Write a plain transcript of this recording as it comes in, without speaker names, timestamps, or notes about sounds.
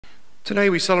Today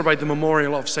we celebrate the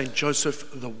memorial of St. Joseph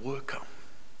the Worker.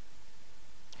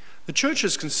 The Church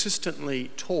has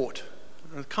consistently taught,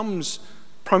 and it comes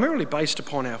primarily based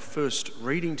upon our first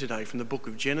reading today from the book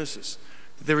of Genesis,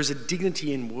 that there is a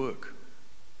dignity in work.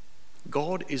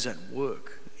 God is at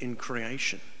work in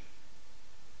creation.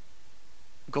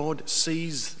 God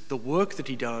sees the work that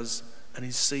he does and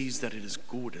he sees that it is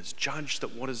good, has judged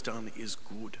that what is done is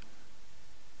good.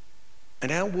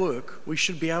 And our work, we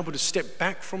should be able to step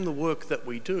back from the work that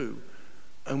we do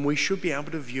and we should be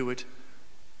able to view it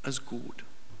as good.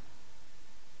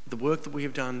 The work that we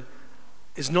have done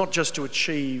is not just to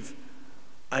achieve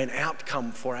an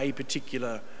outcome for a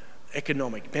particular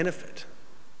economic benefit,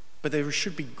 but there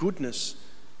should be goodness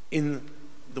in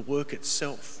the work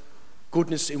itself,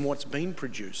 goodness in what's been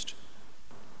produced,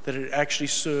 that it actually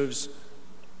serves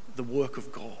the work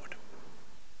of God.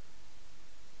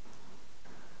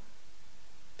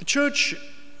 The Church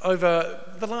over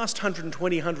the last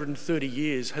 120, 130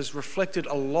 years has reflected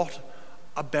a lot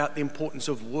about the importance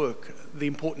of work, the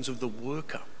importance of the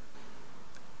worker.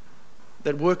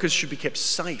 That workers should be kept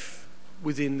safe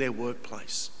within their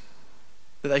workplace,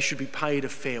 that they should be paid a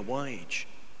fair wage,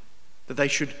 that they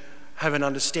should have an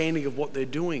understanding of what they're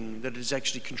doing that is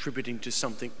actually contributing to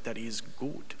something that is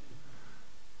good.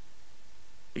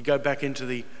 You go back into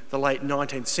the late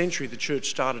 19th century, the Church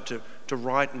started to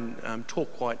write and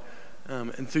talk quite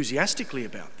enthusiastically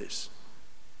about this.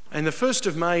 And the 1st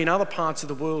of May in other parts of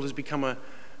the world has become it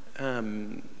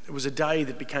was a day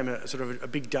that became a sort of a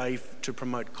big day to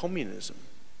promote communism.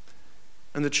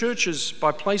 And the churches,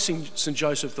 by placing St.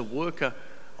 Joseph the Worker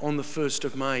on the 1st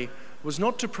of May, was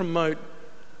not to promote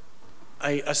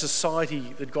a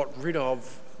society that got rid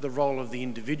of the role of the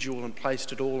individual and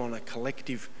placed it all on a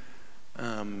collective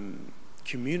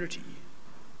community.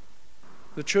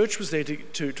 The Church was there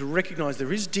to recognise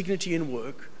there is dignity in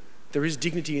work, there is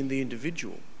dignity in the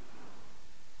individual,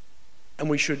 and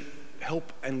we should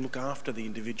help and look after the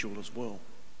individual as well.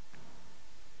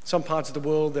 Some parts of the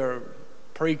world,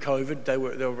 pre-COVID,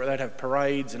 they'd have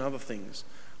parades and other things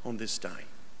on this day.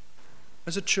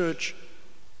 As a church,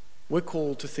 we're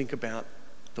called to think about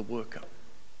the worker,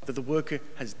 that the worker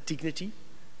has dignity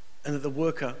and that the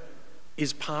worker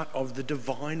is part of the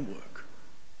divine work,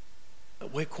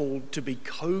 that we're called to be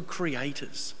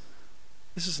co-creators.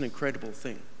 This is an incredible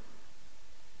thing.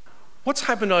 What's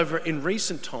happened over in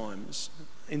recent times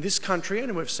in this country,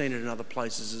 and we've seen it in other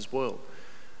places as well,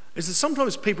 is that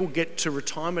sometimes people get to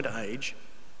retirement age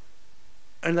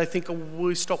and they think, oh,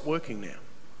 we stop working now.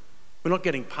 We're not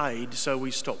getting paid, so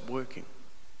we stop working.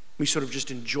 We sort of just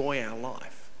enjoy our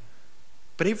life.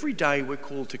 But every day we're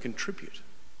called to contribute.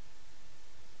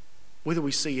 Whether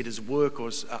we see it as work or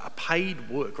as a paid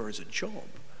work or as a job,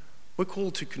 we're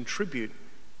called to contribute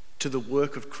to the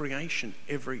work of creation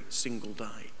every single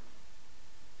day.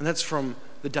 And that's from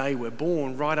the day we're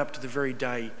born right up to the very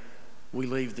day we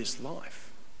leave this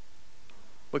life.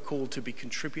 We're called to be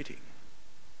contributing.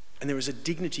 And there is a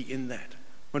dignity in that.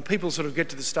 When people sort of get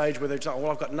to the stage where they're like, well,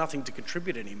 I've got nothing to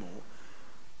contribute anymore,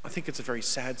 I think it's a very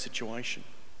sad situation.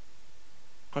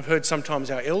 I've heard sometimes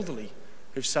our elderly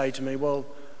who say to me, well,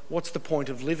 what's the point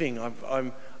of living?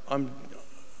 I'm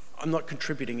not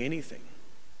contributing anything.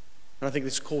 And I think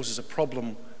this causes a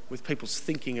problem with people's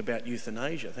thinking about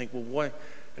euthanasia. I think, well, why?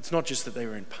 It's not just that they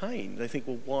were in pain. They think,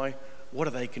 well, why? What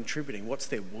are they contributing? What's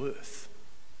their worth?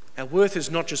 Our worth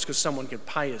is not just because someone can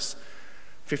pay us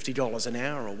 $50 an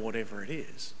hour or whatever it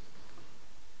is.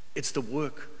 It's the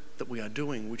work that we are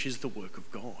doing, which is the work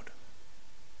of God.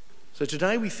 So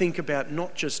today we think about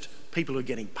not just people who are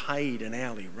getting paid an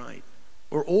hourly rate.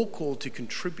 We're all called to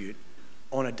contribute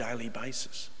on a daily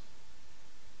basis.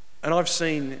 And I've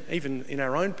seen, even in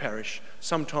our own parish,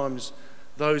 sometimes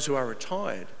those who are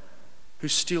retired who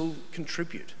still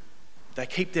contribute. They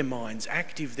keep their minds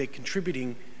active, they're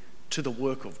contributing to the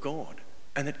work of God,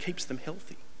 and it keeps them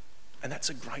healthy. And that's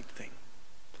a great thing.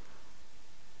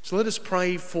 So let us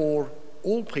pray for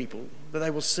all people that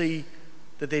they will see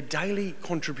that their daily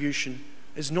contribution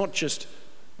is not just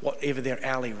whatever their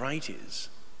hourly rate is,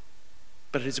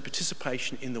 but it is a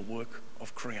participation in the work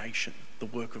of creation, the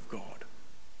work of God.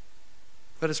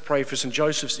 Let us pray for St.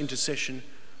 Joseph's intercession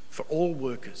for all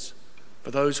workers,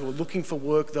 for those who are looking for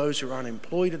work, those who are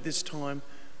unemployed at this time,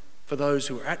 for those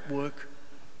who are at work,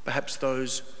 perhaps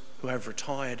those who have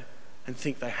retired and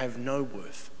think they have no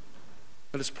worth.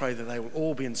 Let us pray that they will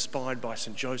all be inspired by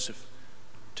St. Joseph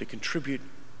to contribute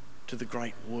to the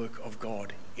great work of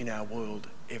God in our world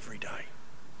every day.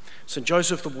 St.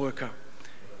 Joseph the Worker,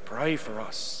 pray for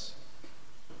us.